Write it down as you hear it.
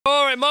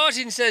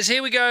Martin says,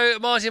 here we go,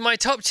 Martin, my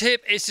top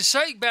tip is to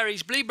soak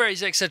berries,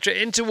 blueberries, etc.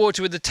 into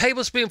water with a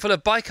tablespoonful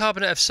of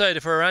bicarbonate of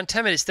soda for around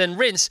 10 minutes, then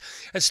rinse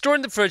and store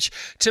in the fridge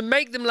to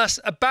make them last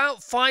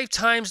about 5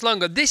 times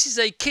longer. This is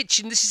a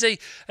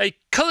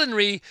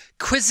culinary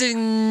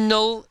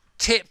cuisinal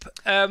tip,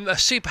 a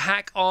super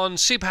hack on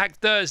Super Hack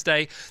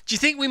Thursday. Do you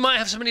think we might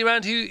have somebody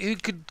around who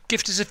could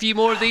gift us a few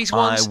more of these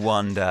ones? I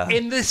wonder.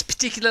 In this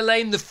particular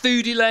lane, the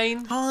foodie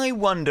lane. I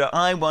wonder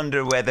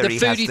whether he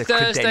has the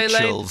Thursday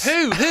credentials.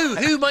 Lane.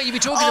 Who might you be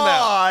talking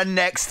about? Our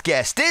next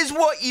guest is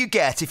what you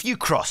get if you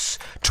cross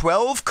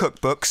 12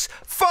 cookbooks,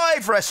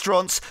 5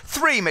 restaurants,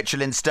 3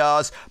 Michelin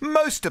stars,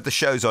 most of the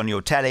shows on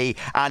your telly,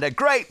 and a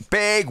great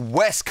big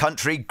West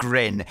Country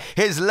grin.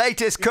 His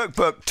latest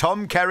cookbook,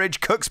 Tom Kerridge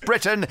Cooks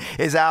Britain,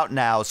 is out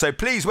now. So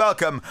please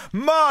welcome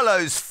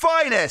Marlowe's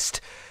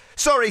second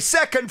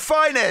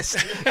finest,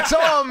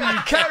 Tom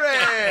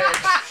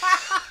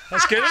Kerridge.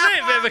 That's good, isn't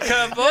it? A bit of a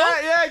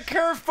curveball. Yeah,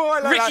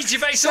 curveball. Like Ricky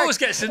Gervais always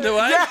gets in the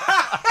way. Yeah.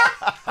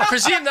 I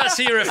presume that's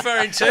who you're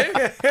referring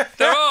to.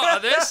 There are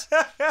others.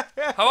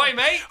 How are you,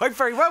 mate? I'm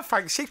very well,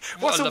 thanks.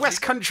 What's a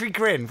West Country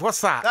grin?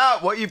 What's that? Ah,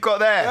 what you've got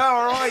there.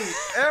 All right.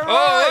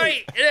 All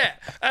right. Yeah.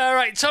 All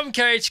right. Tom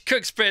Kerridge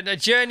Cooks Britain, a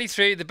journey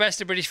through the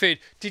best of British food.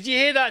 Did you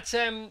hear that?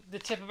 The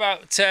tip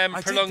about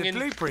prolonging the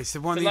blueberries,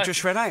 the one that you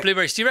just read out.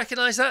 Blueberries. Do you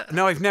recognise that?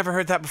 No, I've never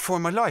heard that before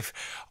in my life.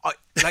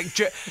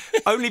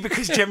 Only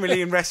because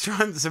generally in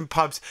restaurants and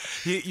pubs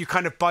you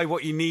kind of buy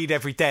what you need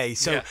every day,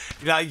 so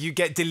you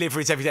get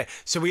deliveries every day.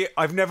 So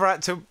I've never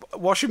had to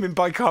wash them in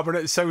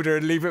bicarbonate soda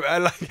and leave it.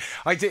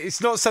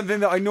 It's not something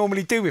that I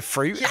normally do with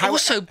fruit. Yeah,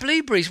 also,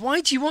 blueberries. Why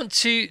do you want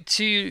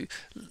to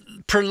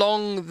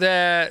prolong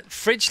their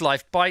fridge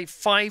life by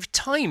 5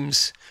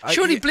 times?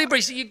 Surely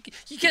blueberries. You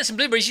get some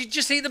blueberries. You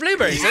just eat the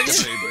blueberries.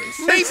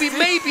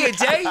 Maybe a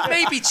day,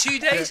 maybe 2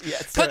 days.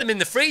 Put them in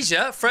the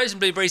freezer, frozen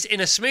blueberries in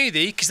a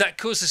smoothie, because that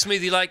cools the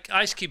smoothie like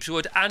ice cubes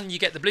would, and you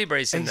get the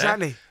blueberries in there.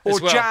 Exactly.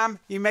 Or jam.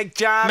 You make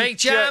jam. Make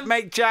jam.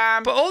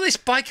 But all this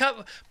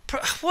bicarb.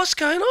 What's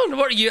going on?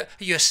 What are you?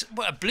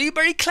 A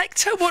blueberry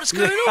collector? What's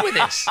going on with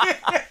this?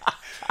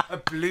 A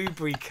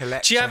blueberry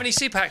collector. Do you have any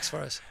soup hacks for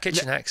us?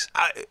 Kitchen hacks?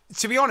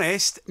 To be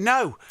honest,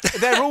 no.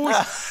 They're always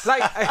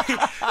like.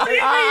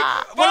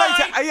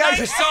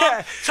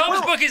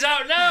 Tom's book is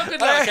out now. Good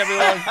luck,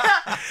 everyone.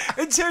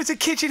 In terms of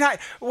kitchen hack,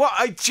 what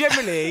I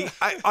generally,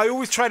 I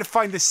always try to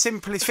find the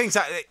simplest things.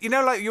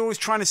 Like you're always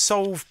trying to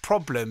solve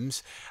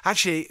problems.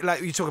 Actually,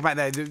 like you talk about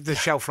there, the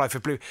shelf life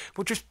of blue.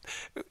 Well, just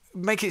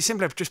make it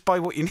simpler. Just buy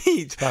what you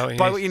need.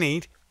 Buy what you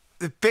need.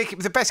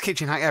 The best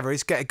kitchen hack ever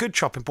is get a good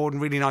chopping board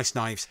and really nice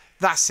knives.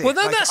 That's it. Well,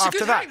 no, that's a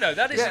good hack, though.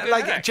 That is a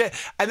good hack.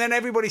 And then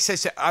everybody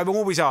says, I'm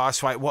always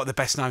asked, right, what are the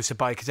best knives to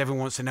buy? Because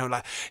everyone wants to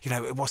know,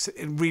 what's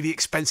the really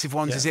expensive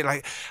ones? Yeah. Is it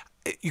like...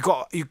 You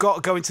got to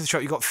go into the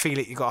shop. You got to feel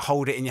it. You got to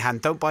hold it in your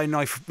hand. Don't buy a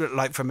knife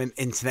like from an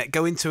internet.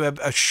 Go into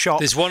a shop.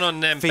 There's one on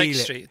Baker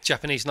Street,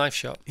 Japanese knife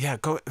shop. Yeah,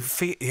 go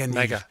feel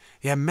Mega.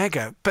 Yeah,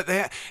 mega. But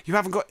you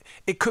haven't got.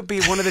 It could be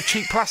one of the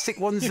cheap plastic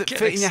ones that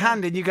fit in your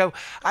hand, and you go,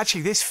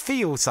 actually, this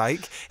feels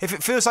like. If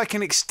it feels like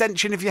an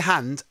extension of your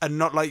hand and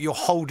not like you're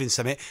holding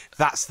something,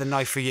 that's the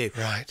knife for you.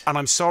 Right. And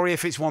I'm sorry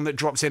if it's one that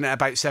drops in at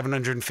about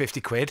 750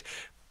 quid.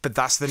 But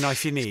that's the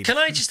knife you need. Can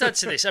I just add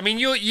to this? I mean,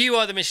 you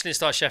are the Michelin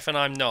star chef and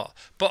I'm not.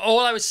 But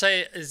all I would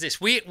say is this: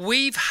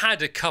 we've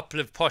had a couple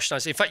of posh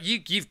knives. In fact,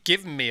 you've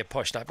given me a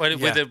posh knife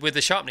with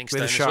a sharpening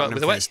stone as well,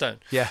 with a whetstone.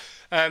 Yeah.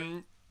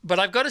 But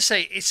I've got to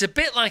say, it's a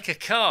bit like a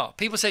car.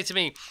 People say to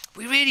me,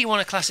 "We really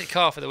want a classic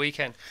car for the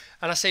weekend,"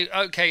 and I say,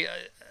 "Okay."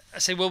 I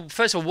say, "Well,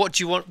 first of all, what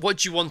do you want? What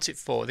do you want it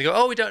for?" They go,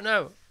 "Oh, we don't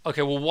know."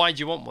 Okay, well, why do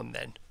you want one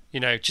then?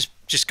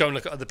 Just go and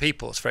look at other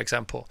people's, for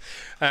example.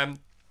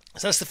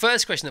 So that's the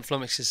first question that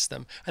flummoxes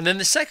them. And then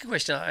the second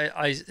question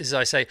I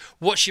say,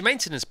 what's your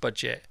maintenance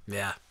budget?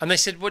 Yeah. And they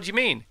said, what do you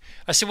mean?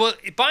 I said, well,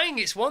 buying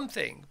it's one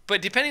thing,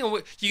 but depending on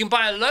what, you can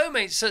buy a low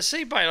maintenance, so say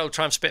you buy an old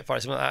Triumph Spitfire or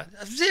something like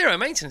that, 0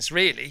 maintenance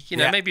really,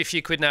 maybe a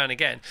few quid now and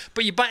again.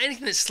 But you buy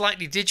anything that's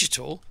slightly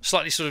digital,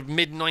 slightly sort of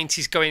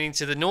mid-90s going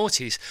into the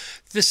noughties,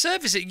 the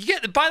service,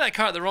 buy that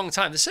car at the wrong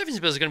time, the service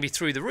bills are going to be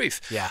through the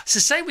roof. Yeah. It's the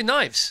same with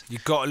knives.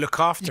 You've got to look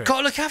after You've got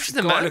to look after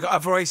them, man.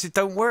 Otherwise it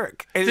don't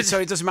work. So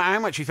it doesn't matter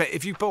how much you pay.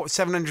 If you bought a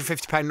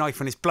 £750 knife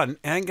and it's blunt,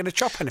 it ain't going to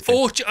chop anything.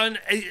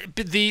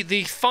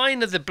 The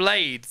finer the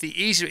blade,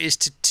 the easier it is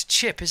to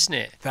chip, isn't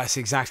it? That's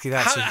exactly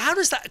that. How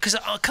does that? Because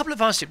a couple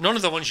of ours chip, none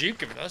of the ones you've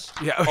given us,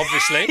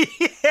 obviously.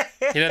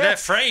 They're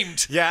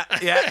framed. Yeah.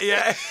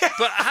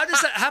 But how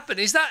does that happen?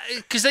 Is that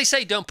because they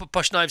say don't put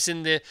posh knives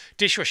in the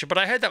dishwasher? But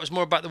I heard that was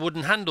more about the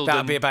wooden handle.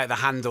 That'd be about the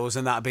handles,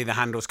 and that'd be the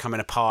handles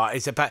coming apart.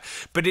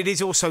 But it is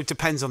also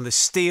depends on the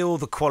steel,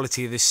 the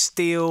quality of the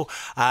steel.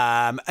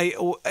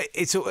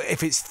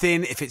 If it's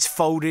thin, if if it's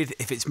folded,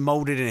 if it's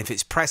molded, and if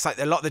it's pressed. Like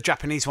a lot of the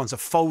Japanese ones are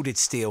folded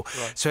steel,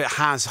 so it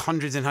has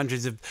hundreds and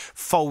hundreds of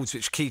folds,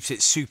 which keeps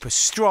it super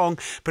strong.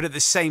 But at the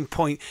same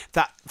point,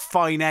 that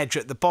fine edge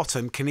at the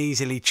bottom can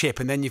easily chip,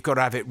 and then you've got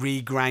to have it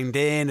re-ground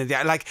in, and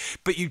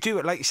but you do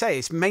it like you say,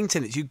 it's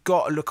maintenance. You've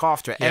got to look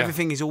after it.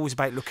 Everything is always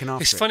about looking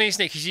after it. It's funny,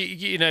 isn't it? Because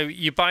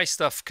you buy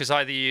stuff because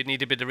either you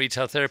need a bit of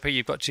retail therapy,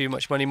 you've got too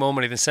much money, more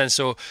money than sense,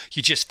 or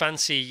you just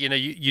fancy,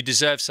 you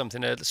deserve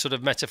something, a sort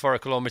of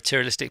metaphorical or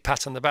materialistic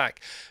pat on the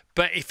back.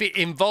 But if it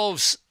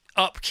involves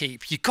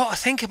upkeep, you've got to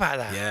think about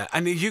that. Yeah,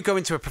 and you go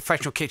into a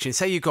professional kitchen,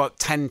 say you've got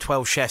 10,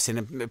 12 chefs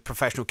in a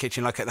professional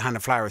kitchen like at the Hand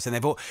of Flowers, and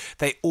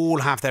they all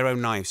have their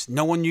own knives.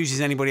 No one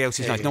uses anybody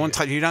else's knives. No one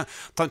touches. You don't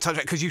touch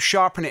it because you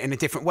sharpen it in a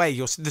different way.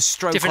 The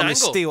stroke different on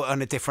angle. the steel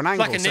on a different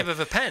angle. Like a nib of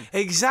a pen.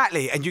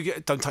 Exactly. And you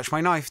don't touch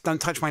my knife. Don't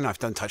touch my knife.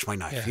 Don't touch my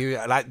knife.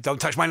 Don't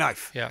touch my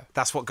knife. Yeah.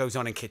 That's what goes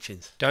on in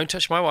kitchens. Don't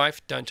touch my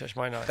wife. Don't touch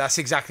my knife. That's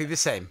exactly the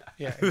same.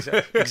 Yeah,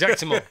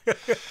 exactly.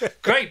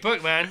 Great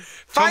book, man.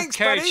 Thanks,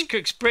 Tom Kerridge buddy.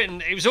 Cooks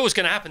Britain. It was always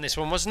going to happen, this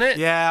one, wasn't it?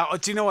 Yeah,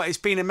 do you know what? It's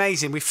been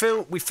amazing. We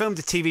filmed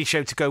a TV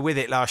show to go with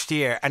it last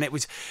year, and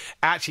it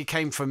actually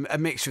came from a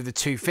mixture of the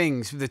two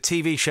things. The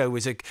TV show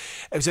was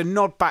a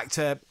nod back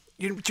to.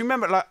 Do you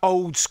remember like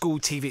old school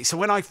TV? So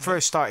when I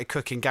first started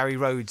cooking, Gary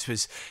Rhodes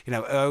was, I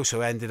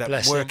also ended up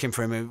working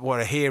for him, and what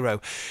a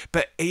hero.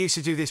 But he used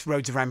to do this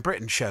Roads Around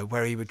Britain show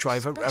where he would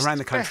drive around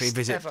the country and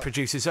visit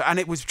producers. And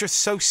it was just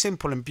so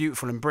simple and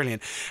beautiful and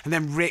brilliant. And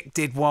then Rick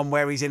did one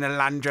where he's in a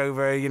Land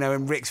Rover,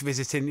 and Rick's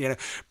visiting,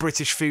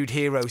 British food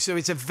heroes. So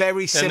it's a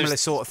very similar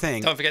sort of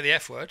thing. Don't forget the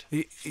F word.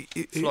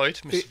 Floyd,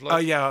 Mr. Floyd. Oh,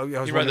 yeah.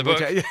 You wrote the book.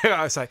 Yeah,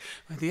 I was like,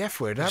 the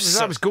F word?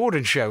 That was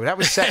Gordon's show. That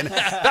was set in,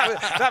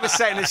 that was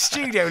set in a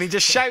studio, and he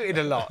just shouted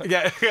a lot.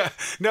 Yeah.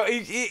 No,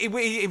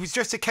 it was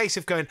just a case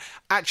of going,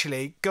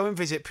 actually, go and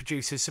visit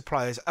producers,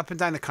 suppliers up and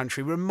down the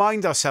country,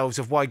 remind ourselves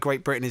of why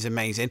Great Britain is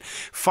amazing,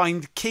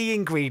 find key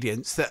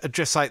ingredients that are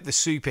just like the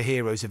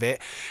superheroes of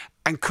it,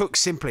 and cook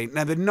simply.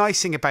 Now, the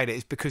nice thing about it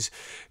is because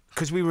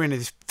we were in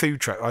this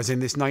food truck, I was in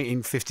this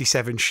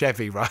 1957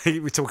 Chevy, right?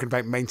 We're talking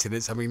about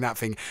maintenance. I mean, that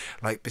thing,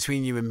 like,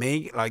 between you and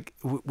me, like,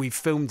 we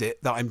filmed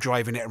it that I'm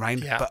driving it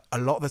around, but a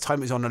lot of the time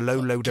it was on a low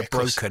loader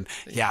broken.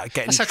 Yeah,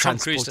 getting that's how Tom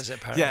Cruise does it,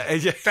 apparently.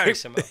 Yeah. Very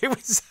similar.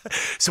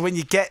 So when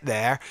you get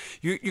there,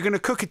 you're going to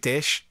cook a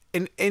dish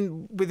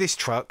in with this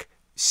truck,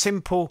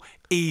 simple,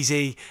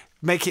 easy,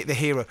 make it the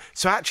hero.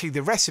 So actually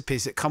the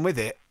recipes that come with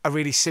it are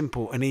really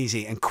simple and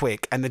easy and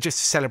quick, and they're just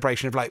a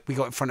celebration of, like, we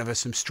got in front of us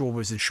some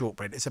strawberries and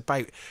shortbread. It's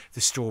about the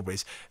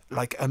strawberries,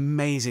 like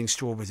amazing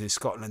strawberries in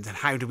Scotland, and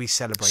how do we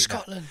celebrate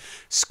Scotland?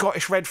 That?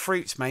 Scottish red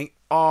fruits, mate,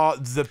 are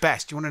the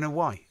best. Do you want to know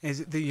why? Is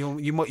it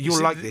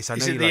you'll like this? I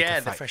know you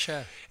like the fresh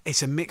air.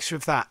 It's a mixture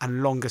of that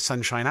and longer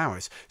sunshine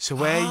hours. So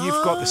where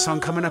you've got the sun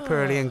coming up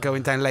early and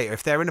going down later,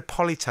 if they're in a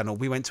polytunnel,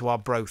 we went to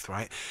Arbroath,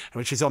 right,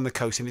 which is on the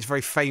coast, and it's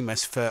very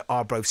famous for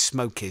Arbroath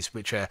smokies,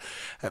 which are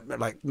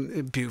like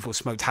beautiful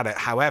smoked haddock.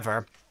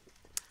 However,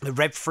 the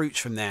red fruits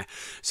from there.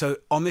 So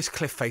on this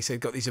cliff face, they've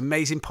got these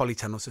amazing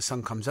polytunnels. The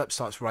sun comes up,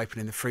 starts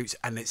ripening the fruits,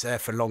 and it's there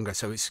for longer.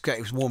 So it's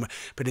warmer.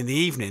 But in the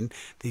evening,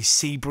 these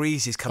sea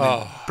breezes come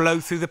in,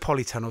 blow through the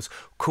polytunnels,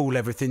 cool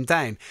everything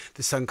down.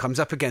 The sun comes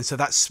up again. So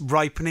that's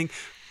ripening,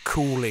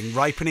 cooling,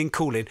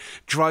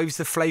 drives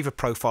the flavour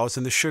profiles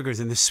and the sugars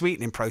and the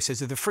sweetening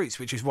process of the fruits,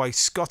 which is why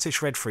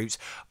Scottish red fruits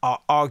are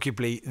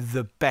arguably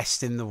the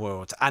best in the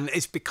world. And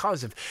it's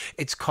because of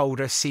it's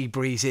colder, sea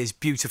breezes,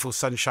 beautiful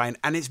sunshine,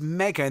 and it's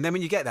mega. And then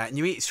when you get that and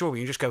you eat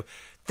strawberry, you just go,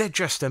 they're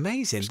just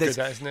amazing. It's good,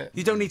 that, isn't it?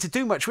 You don't need to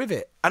do much with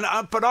it. And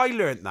but I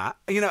learnt that,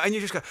 and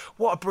you just go,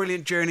 what a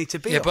brilliant journey to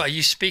be on. But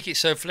you speak it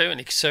so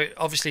fluently, so it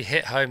obviously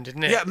hit home,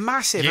 didn't it? Yeah,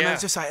 massive. Yeah. And I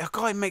was just like, oh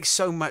God, it makes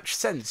so much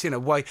sense.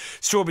 Why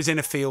strawberries in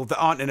a field that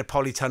aren't in a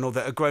polytunnel,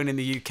 that are grown in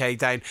the UK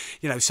down,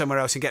 somewhere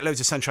else, and get loads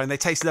of sunshine. They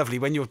taste lovely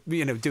when you're,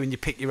 doing your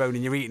pick your own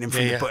and you're eating them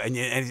from the butt, and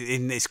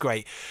it's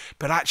great.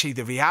 But actually,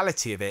 the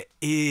reality of it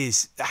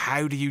is,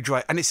 how do you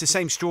dry? And it's the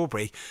same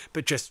strawberry,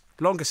 but just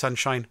longer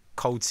sunshine,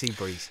 cold sea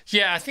breeze.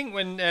 Yeah, I think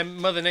when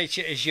Mother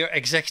Nature is your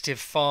executive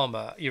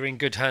farmer, you're in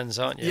good hands,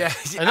 aren't you? Yeah,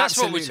 and that's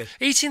absolutely. what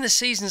we're eating the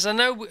seasons. I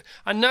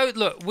know.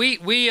 Look,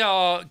 we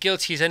are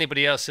guilty as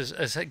anybody else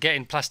as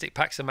getting plastic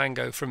packs of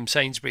mango from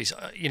Sainsbury's,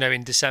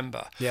 in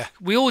December. Yeah,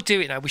 we all do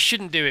it now. We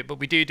shouldn't do it, but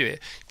we do it.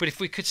 But if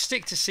we could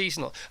stick to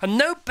seasonal, and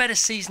no better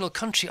seasonal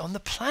country on the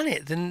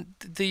planet than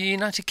the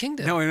United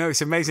Kingdom. No, I know,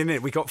 it's amazing, isn't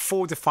it? We got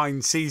 4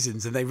 defined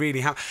seasons, and they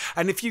really have.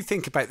 And if you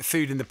think about the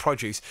food and the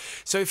produce,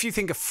 so if you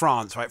think of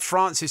France, right?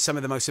 France is some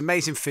of the most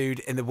amazing food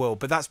in the world,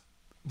 but that's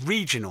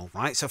regional,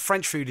 right? So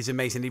French food is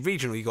amazingly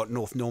regional. You've got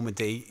North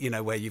Normandy,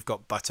 where you've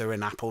got butter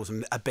and apples,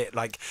 and a bit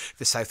like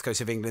the south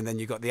coast of England. Then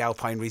you've got the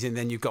Alpine region,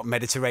 then you've got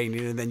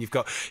Mediterranean, and then you've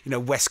got,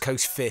 West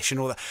Coast fish and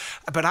all that.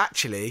 But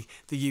actually,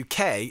 the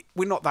UK,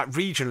 we're not that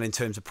regional in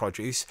terms of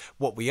produce.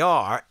 What we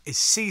are is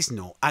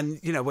seasonal. And,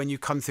 when you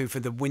come through for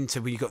the winter,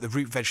 where you've got the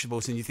root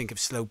vegetables and you think of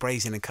slow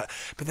braising and cut,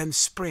 but then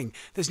spring,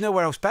 there's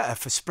nowhere else better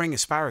for spring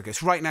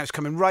asparagus. Right now, it's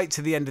coming right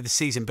to the end of the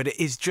season, but it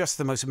is just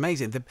the most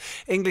amazing. The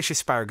English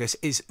asparagus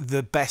is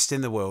the best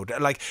in the world.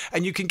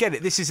 And you can get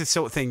it. This is the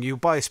sort of thing you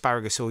buy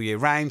asparagus all year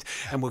round,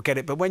 and we'll get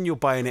it. But when you're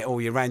buying it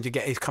all year round, you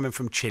get it's coming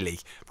from Chile,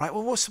 right?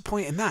 Well, what's the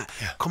point in that?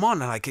 Yeah. Come on,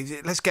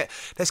 let's get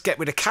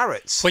rid of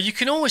carrots. Well, you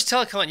can always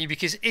tell, can't you?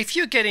 Because if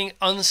you're getting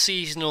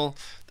unseasonal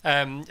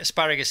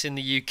asparagus in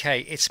the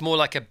UK, it's more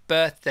like a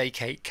birthday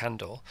cake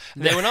candle.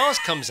 And then when ours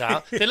comes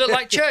out, they look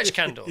like church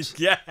candles.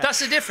 Yeah, that's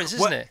the difference,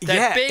 isn't it?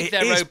 They're big,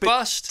 they're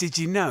robust. Did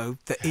you know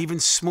that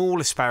even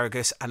small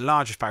asparagus and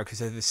large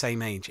asparagus are the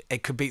same age?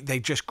 It could be they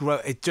just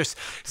grow. There's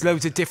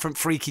loads of different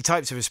freaky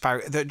types of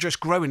asparagus that are just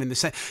growing in the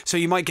same. So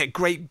you might get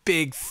great,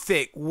 big,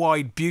 thick,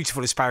 wide,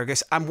 beautiful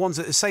asparagus, and ones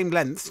at the same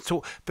length,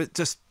 but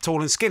just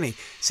tall and skinny.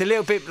 It's a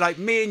little bit like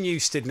me and you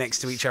stood next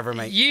to each other,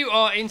 mate. You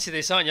are into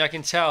this, aren't you? I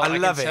can tell. I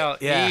love it.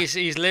 Yeah.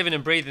 He's living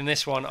and breathing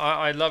this one.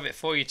 I love it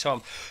for you,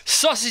 Tom.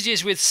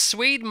 Sausages with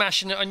Swede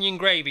mash and onion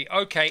gravy.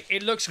 Okay,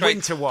 it looks great.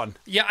 Winter one.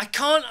 Yeah, I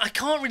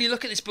can't really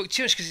look at this book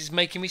too much because it's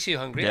making me too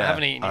hungry. Yeah, I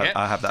haven't eaten yet.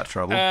 I have that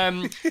trouble.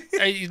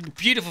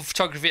 Beautiful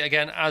photography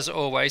again, as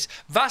always.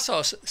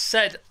 Vassos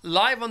said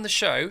live on the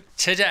show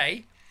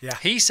today. Yeah.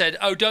 He said,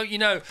 "Oh, don't you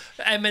know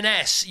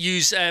M&S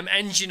use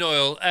engine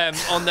oil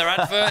on their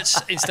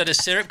adverts instead of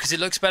syrup because it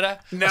looks better?"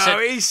 No, said,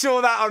 he saw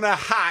that on a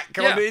hack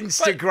on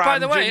Instagram by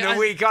the way, during the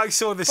week. I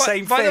saw the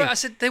same thing. By the way, I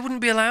said they wouldn't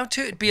be allowed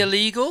to. It'd be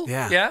illegal.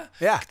 Yeah.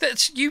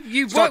 That's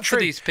you work for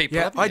these people.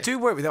 Yeah, haven't I you? do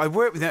work with them.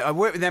 I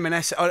work with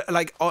M&S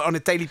like on a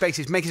daily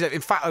basis.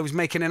 In fact, I was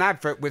making an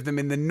advert with them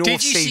in the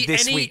North Sea this week. Did you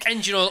see any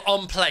engine oil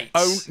on plates?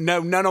 Oh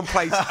no, none on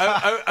plates.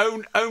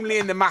 Only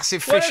in the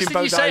massive fishing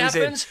boat that I was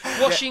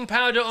in. Washing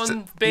powder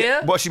on beer.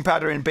 Yeah, washing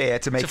powder in beer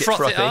to make it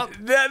frothy.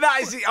 That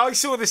is. I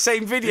saw the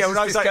same video and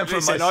I was like,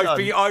 listen,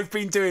 I've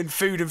been doing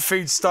food and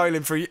food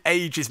styling for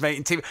ages, mate.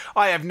 And TV.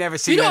 I have never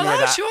seen any of that. You're not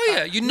allowed to,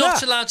 are you? You're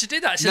not allowed to do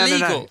that. It's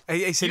illegal. No.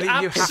 It's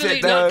illegal.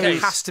 It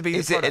has to be.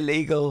 Is it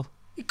illegal?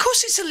 Of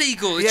course it's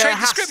illegal. Yeah, trade it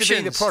has to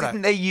be the product.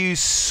 Didn't they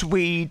use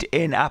Swede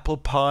in apple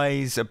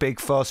pies, a big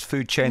fast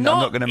food chain that I'm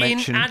not going to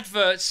mention? Not in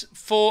adverts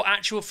for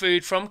actual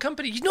food from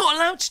companies. You're not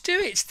allowed to do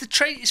it. It's the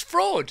trade. It's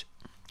fraud.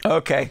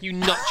 Okay. You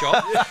nut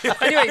job.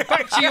 Anyway,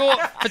 back to your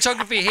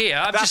photography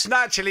here. That's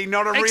naturally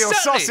not a real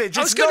sausage.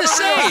 I was going to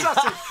say.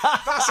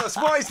 That's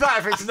what is that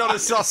if it's not a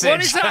sausage?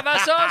 What is that?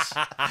 That's us?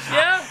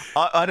 Yeah?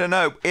 I don't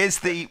know. Is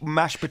the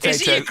mashed potato...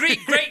 Is it your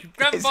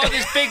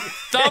great-grandfather's big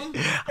thumb?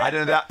 I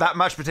don't know. That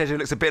mashed potato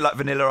looks a bit like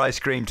vanilla ice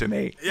cream to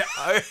me. Yeah.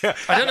 I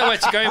don't know where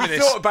to go with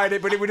this. I thought about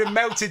it, but it would have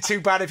melted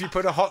too bad if you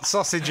put a hot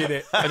sausage in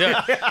it.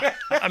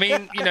 I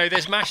mean,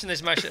 there's mash and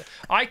there's mash.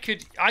 I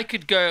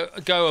could go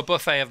a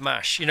buffet of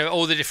mash,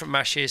 all the different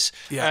mashes.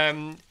 Yeah.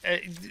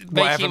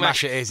 Whatever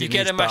mash it is, you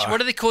get a mash. What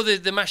do they call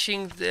the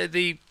mashing?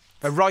 The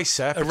a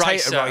ricer,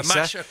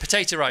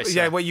 potato ricer.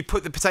 Yeah, where you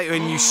put the potato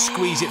in, you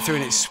squeeze it through,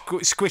 and it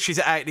squishes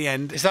it out at the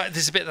end.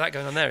 There's a bit of that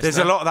going on there. There's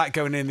a lot of that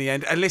going in the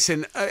end. And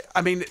listen,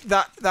 I mean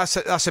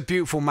that's a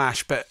beautiful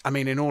mash, but I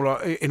mean in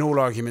all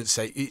arguments'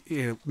 sake,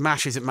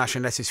 mash isn't mash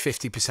unless it's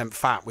 50%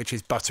 fat, which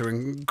is butter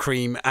and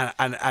cream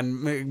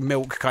and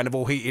milk kind of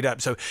all heated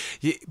up. So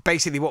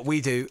basically, what we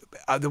do,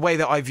 the way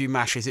that I view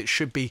mash is it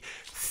should be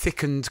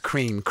thickened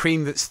cream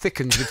that's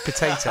thickened with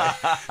potato.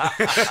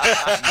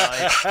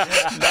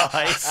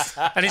 Nice.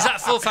 And is that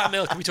full fat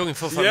milk? Are we talking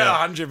full fat milk?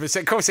 Yeah, 100%.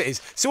 Of course it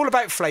is. It's all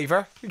about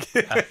flavour.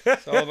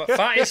 It's all about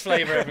fat is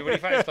flavour, everybody.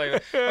 Fat is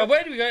flavour. Well,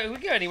 where do we go? We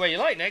can go anywhere you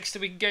like next.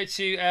 We can go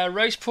to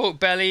roast pork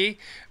belly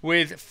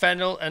with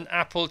fennel and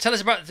apple. Tell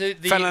us about the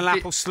fennel and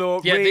apple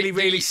slaw. Yeah,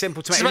 really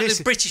simple to make. It's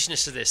about the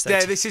Britishness of this.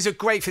 Yeah, this is a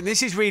great thing.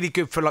 This is really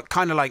good for like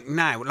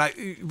now.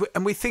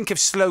 And we think of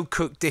slow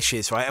cooked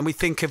dishes, right? And we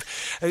think of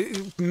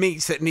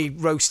meats that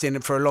need roasting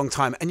for a long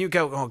time. And you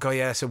go, oh god,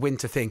 yeah, that's a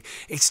winter thing.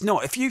 It's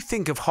not. If you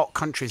think of hot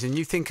countries and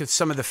you think of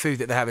some of the food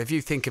that they have, if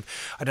you think of,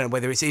 I don't know,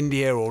 whether it's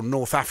India or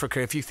North Africa,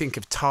 if you think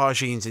of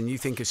tagines and you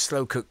think of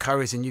slow cooked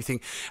curries and you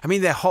think, I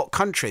mean, they're hot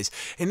countries.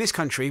 In this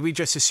country, we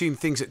just assume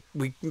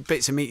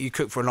bits of meat you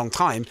cook for a long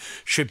time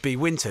should be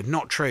winter.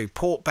 Not true.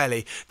 Pork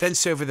belly, then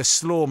serve with a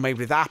slaw made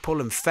with apple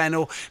and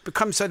fennel.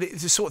 Becomes so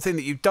it's the sort of thing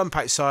that you dump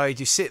outside,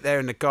 you sit there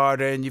in the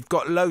garden, you've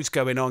got loads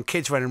going on,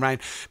 kids running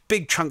around,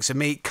 big chunks of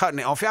meat, cutting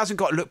it off. It hasn't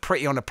got to look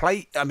pretty on a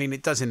plate. I mean,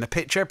 it does in the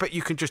picture, but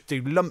you can just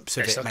do lumps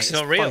of it, mate. It's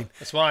not real. Fine.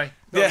 That's why.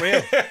 Not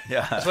real.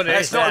 Yeah. That's what it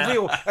is.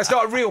 That's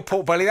not a real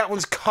pork belly. That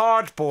one's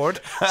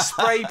cardboard,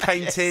 spray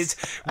painted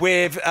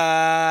with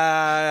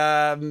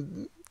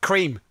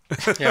cream.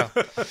 Yeah.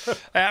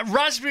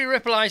 Raspberry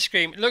ripple ice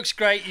cream. It looks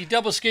great. You're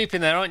double scooping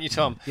there, aren't you,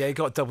 Tom? Yeah, you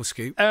got a double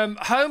scoop.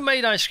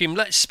 Homemade ice cream.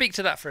 Let's speak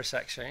to that for a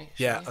sec, shall we?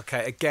 Yeah,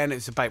 okay. Again,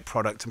 it's about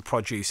product and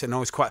produce. And I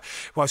was quite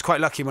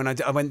lucky when I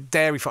went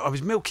dairy farm. I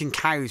was milking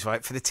cows,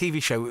 right, for the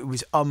TV show. It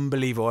was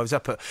unbelievable. I was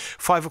up at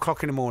 5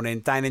 o'clock in the morning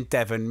down in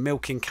Devon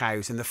milking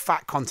cows, and the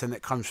fat content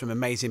that comes from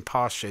amazing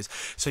pastures.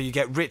 So you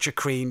get richer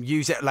cream,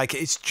 use it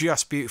it's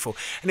just beautiful.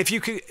 And if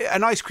you could,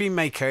 an ice cream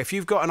maker, if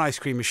you've got an ice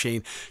cream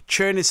machine,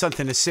 churning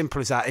something as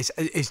simple as that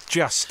is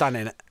just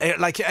stunning.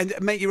 And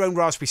make your own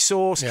raspberry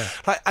sauce. Yeah.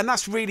 And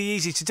that's really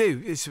easy to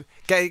do. Is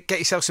get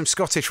yourself some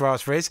Scottish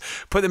raspberries,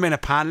 put them in a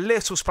pan,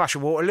 little splash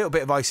of water, a little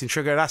bit of ice and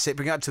sugar. That's it.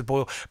 Bring it up to the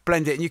boil,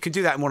 blend it, and you can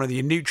do that in one of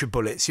your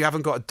NutriBullets. You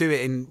haven't got to do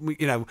it in,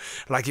 you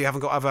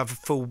haven't got to have a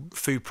full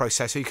food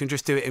processor. You can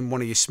just do it in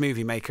one of your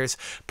smoothie makers.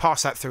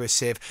 Pass that through a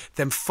sieve,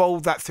 then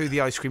fold that through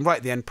the ice cream right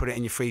at the end. Put it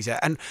in your freezer.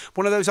 And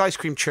one of those ice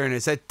cream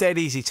churners, they're dead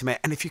easy to make.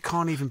 And if you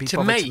can't even be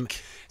bothered to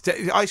make.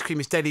 The ice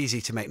cream is dead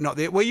easy to make.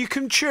 You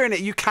can churn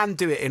it. You can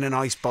do it in an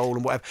ice bowl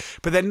and whatever,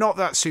 but they're not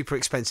that super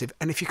expensive.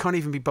 And if you can't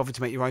even be bothered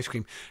to make your ice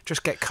cream,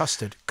 just get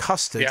custard.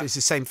 Custard is the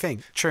same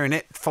thing. Churn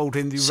it, fold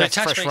in the fresh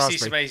raspberry. Tash makes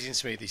these amazing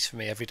smoothies for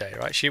me every day,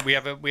 right? We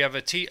have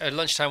a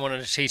lunchtime one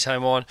and a tea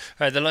time one.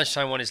 The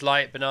lunchtime one is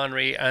light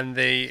banana-y, and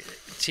the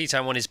tea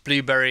time one is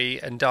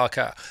blueberry and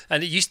darker.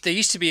 And there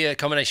used to be a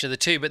combination of the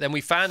two, but then we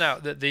found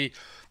out that the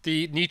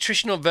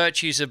nutritional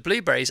virtues of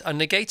blueberries are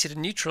negated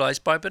and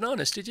neutralised by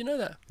bananas. Did you know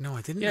that? No,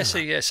 I didn't know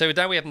that. So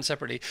now we have them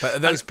separately. But are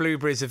those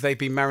blueberries, have they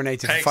been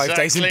marinated for 5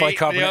 days in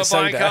bicarbonate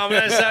soda?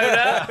 Bicarbonate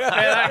soda.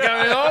 That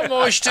going,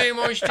 moist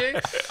too.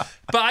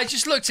 But I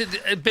just looked at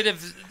a bit of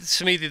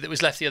smoothie that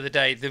was left the other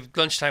day, the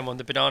lunchtime one,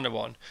 the banana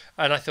one,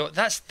 and I thought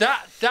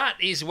that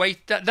is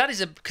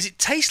because it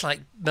tastes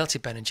like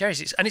melted Ben and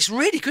Jerry's, and it's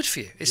really good for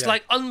you. It's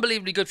like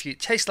unbelievably good for you. It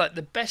tastes like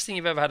the best thing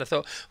you've ever had. I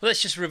thought, well,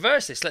 let's just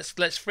reverse this.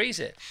 Let's freeze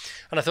it.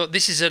 And I thought,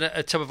 this is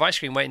a tub of ice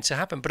cream waiting to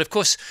happen. But of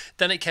course,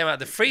 then it came out of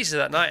the freezer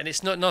that night, and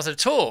it's not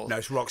at all. No,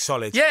 it's rock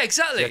solid. Yeah,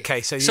 exactly. Okay,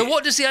 so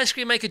what does the ice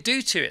cream maker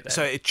do to it then?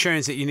 So it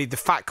churns it. You need the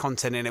fat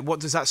content in it. What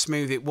does that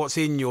smoothie? What's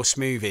in your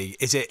smoothie?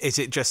 Is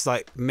it just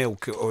like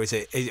milk, or is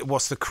it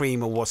what's the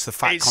cream, or what's the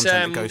fat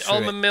content that goes through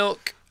almond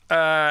milk.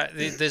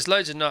 There's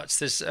loads of nuts.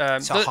 There's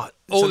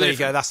so there you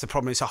go. That's the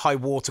problem. It's a high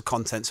water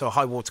content. So a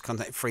high water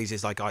content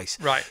freezes like ice.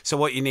 Right. So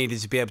what you need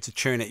is to be able to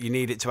churn it. You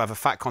need it to have a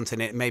fat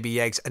content in it, maybe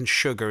eggs and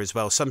sugar as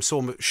well. Some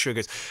sort of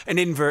sugars. An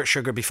invert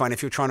sugar would be fine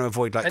if you're trying to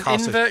avoid like an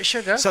invert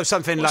sugar. So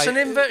something What's like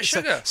an invert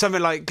sugar?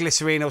 Something like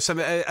glycerine or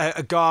something.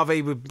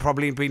 Agave would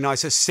probably be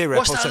nice. A syrup.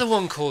 What's the other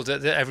one called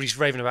that everybody's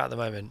raving about at the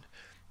moment?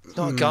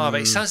 Not agave.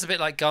 It sounds a bit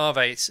like Gave.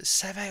 It's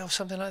Seve or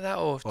something like that.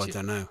 I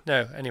don't know.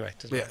 No. Anyway.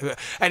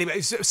 Anyway,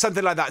 it's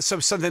something like that.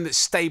 So something that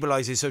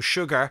stabilises. So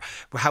sugar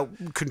will help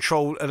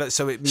control.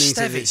 So it means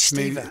that it's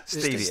smooth.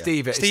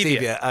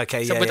 Stevia.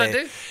 Okay. So would that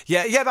do?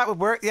 Yeah, that would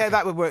work. Yeah,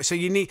 that would work. So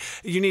you need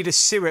a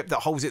syrup that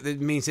holds it. That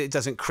means that it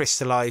doesn't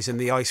crystallise in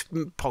the ice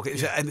pocket.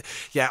 Yeah. And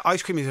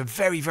ice cream is a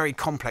very, very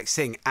complex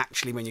thing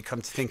actually when you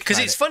come to think about it.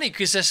 Because it's funny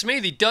because a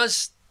smoothie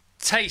does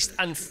taste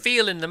and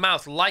feel in the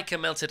mouth like a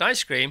melted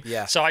ice cream.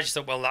 Yeah. So I just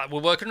thought, well, that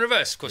will work in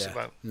reverse. Of course it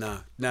won't.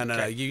 No.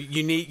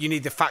 You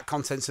need the fat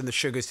contents and the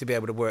sugars to be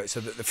able to work, so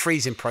that the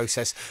freezing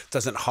process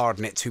doesn't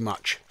harden it too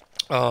much.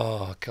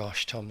 Oh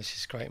gosh, Tom, this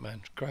is great,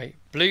 man. Great.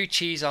 Blue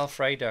cheese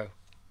Alfredo.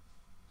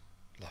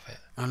 Love it.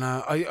 I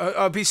know.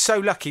 I'd be so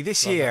lucky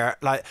this year,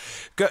 like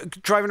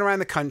driving around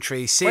the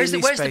country, seeing where's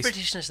the spaces.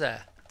 Britishness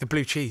there? The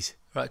blue cheese.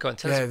 Right, go on,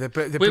 tell us.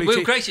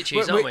 We're great at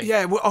cheese, aren't we?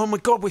 Yeah, oh my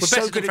God, we're so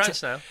better good than at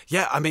France now.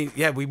 Yeah, I mean,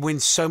 we win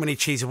so many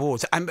cheese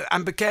awards. And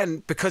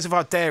again, because of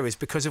our dairies,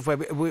 because of where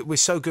we're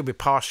so good with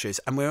pastures,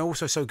 and we're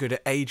also so good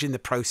at aging, the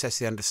process,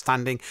 the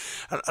understanding.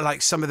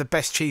 Like some of the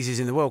best cheeses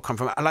in the world come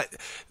from, like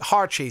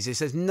hard cheeses,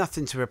 there's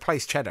nothing to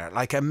replace cheddar.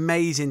 Like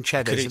amazing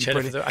cheddar.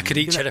 I could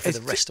eat cheddar for the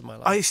rest of my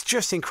life. It's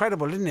just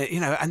incredible, isn't it?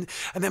 And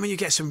then when you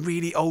get some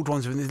really old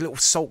ones with these little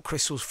salt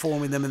crystals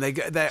forming them, and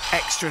they're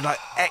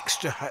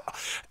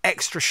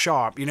extra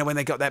sharp, when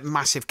they got that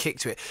massive kick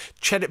to it.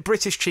 Cheddar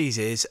British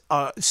cheeses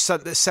are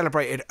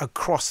celebrated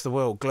across the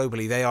world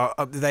globally. They are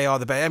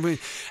the best. Everyone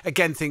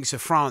again thinks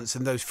of France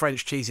and those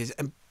French cheeses,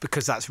 and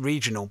because that's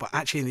regional, but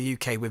actually in the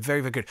UK we're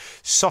very, very good.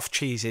 Soft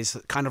cheeses,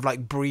 kind of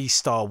like brie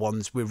style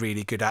ones, we're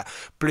really good at.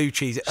 Blue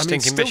cheese.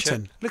 Stilton.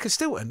 Bishop. Look at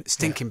Stilton.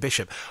 Stinking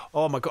Bishop.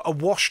 Oh my God, a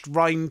washed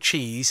rind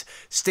cheese,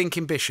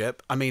 Stinking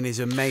Bishop. is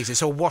amazing.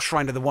 So a washed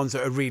rind are the ones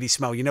that are really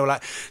smell.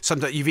 Like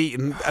sometimes you've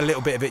eaten a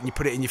little bit of it and you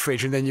put it in your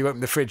fridge, and then you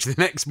open the fridge the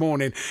next morning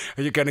and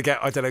you're going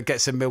to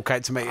get some milk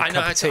out to make a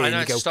cup of tea. I know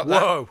and you go, stop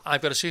whoa! That.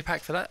 I've got a soup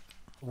pack for that.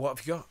 What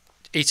have you got?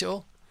 Eat it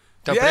all.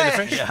 Don't put it in the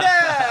fridge.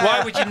 Yeah.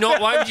 Why would you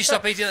not? Why would you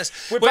stop eating this?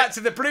 We're back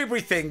to the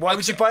blueberry thing. Why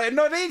would you buy it and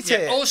not eat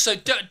it? Also,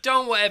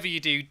 don't whatever you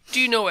do.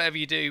 Whatever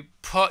you do,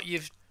 put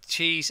your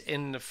cheese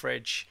in the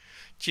fridge.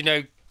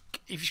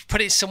 If you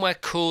put it somewhere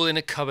cool in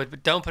a cupboard,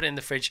 but don't put it in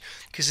the fridge,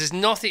 because there's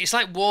nothing. It's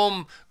like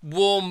warm,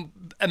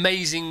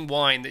 amazing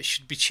wine that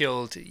should be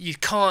chilled. You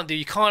can't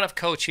have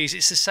cold cheese.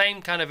 It's the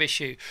same kind of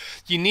issue.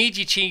 You need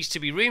your cheese to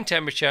be room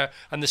temperature,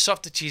 and the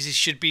softer cheeses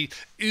should be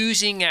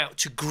oozing out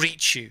to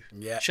greet you.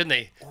 Yeah. Shouldn't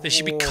they? They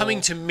should be coming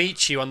to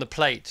meet you on the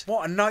plate.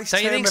 What a nice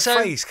Don't you term think of so?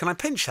 phrase. Can I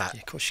pinch that?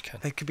 Yeah, of course you can.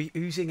 They could be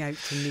oozing out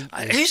to meet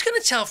you. Who's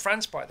going to tell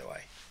France, by the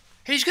way?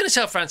 Who's going to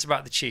tell France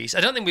about the cheese?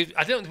 I don't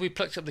think we've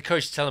plucked up the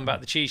courage to tell them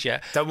about the cheese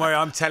yet. Don't worry,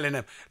 I'm telling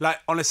him. Like,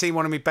 honestly,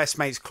 one of my best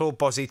mates, Claude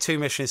Bozzi, 2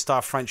 Michelin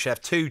star French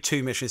chef, two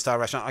Michelin star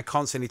restaurant. I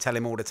constantly tell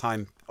him all the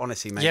time,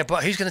 honestly, mate. Yeah,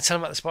 but who's going to tell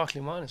him about the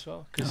sparkling wine as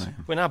well? Because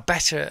we're now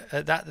better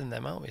at that than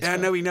them, aren't we? Yeah,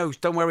 no, he knows.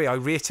 Don't worry, I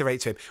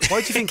reiterate to him.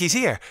 Why do you think he's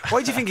here?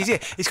 Why do you think he's here?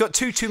 He's got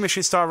two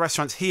Michelin star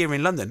restaurants here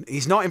in London.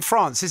 He's not in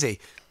France, is he?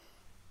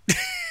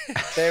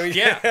 There we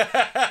go.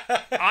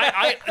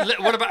 Yeah.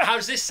 What about,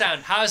 how's this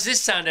sound? How's this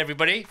sound,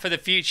 everybody, for the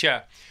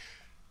future?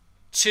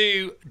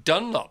 2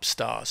 Dunlop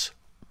stars.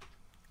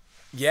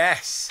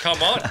 Yes.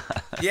 Come on.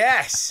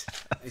 Yes.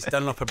 Is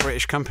Dunlop a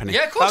British company?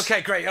 Yeah, of course.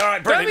 Okay, great. All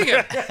right, brilliant.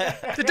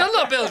 Birmingham. The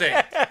Dunlop building.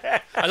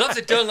 I love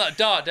the Dunlop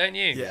dart, don't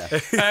you?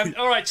 Yeah.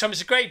 All right, Tom,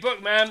 it's a great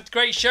book, man.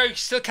 Great show. You can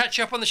still catch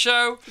up on the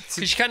show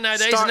because you can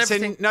nowadays and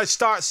everything. It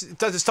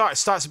doesn't start. It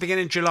starts at the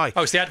beginning of July.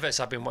 Oh, it's the adverts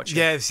I've been watching.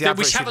 Yeah, it's the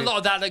adverts. We have a lot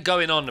of that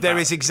going on. There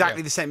is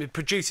exactly the same. The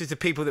producers, the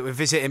people that we're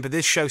visiting, but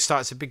this show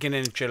starts at the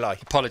beginning of July.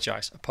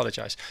 Apologise.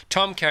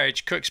 Tom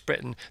Kerridge Cooks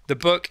Britain, the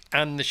book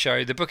and the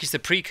show. The book is the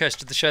precursor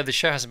to the show. The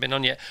show hasn't been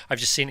on yet. I've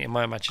just seen it in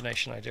my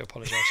imagination. I do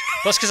apologise.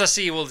 That's because I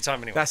see you all the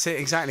time anyway. That's it,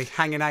 exactly.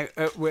 Hanging out,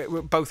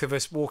 we're both of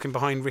us walking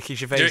behind Ricky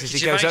Gervais as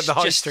he goes up the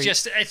high street.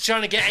 Just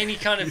trying to get any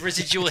kind of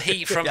residual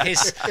heat from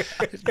his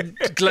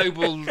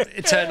global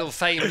eternal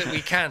fame that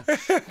we can.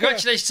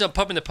 Congratulations on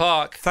Pub in the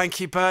Park. Thank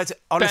you, Bird.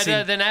 Honestly,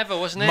 better than ever,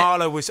 wasn't it?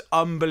 Marlow was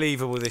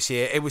unbelievable this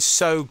year. It was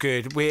so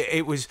good.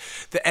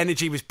 The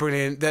energy was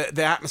brilliant.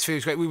 The atmosphere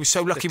was great. We were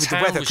so lucky with the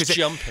weather because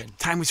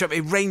town was jumping.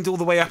 It rained all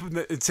the way up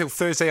until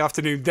Thursday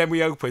afternoon. Then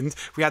we opened.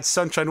 We had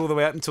sunshine all the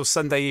way up until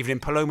Sunday evening.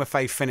 Paloma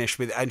Faye finished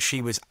and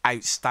she was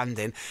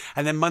outstanding.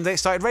 And then Monday it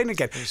started raining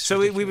again. So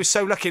we were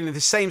so lucky. And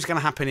the same's going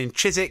to happen in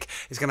Chiswick.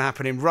 It's going to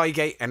happen in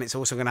Reigate, and it's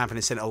also going to happen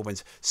in St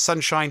Albans.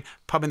 Sunshine,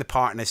 Pub in the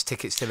Park, and there's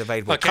tickets still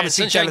available. Okay, come and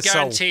see Sunshine Jealous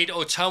guaranteed,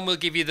 Soul. or Tom will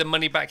give you the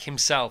money back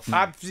himself.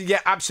 Yeah,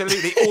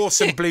 absolutely.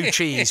 Awesome blue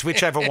cheese,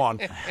 whichever one.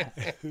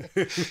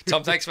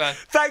 Tom, thanks, man.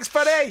 Thanks,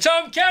 buddy.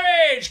 Tom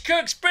Kerridge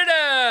Cooks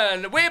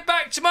Britain. We're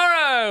back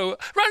tomorrow.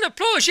 Round of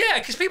applause, yeah,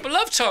 because people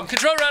love Tom.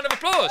 Control round of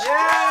applause.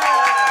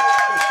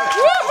 Yeah!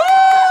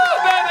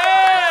 Woohoo, baby!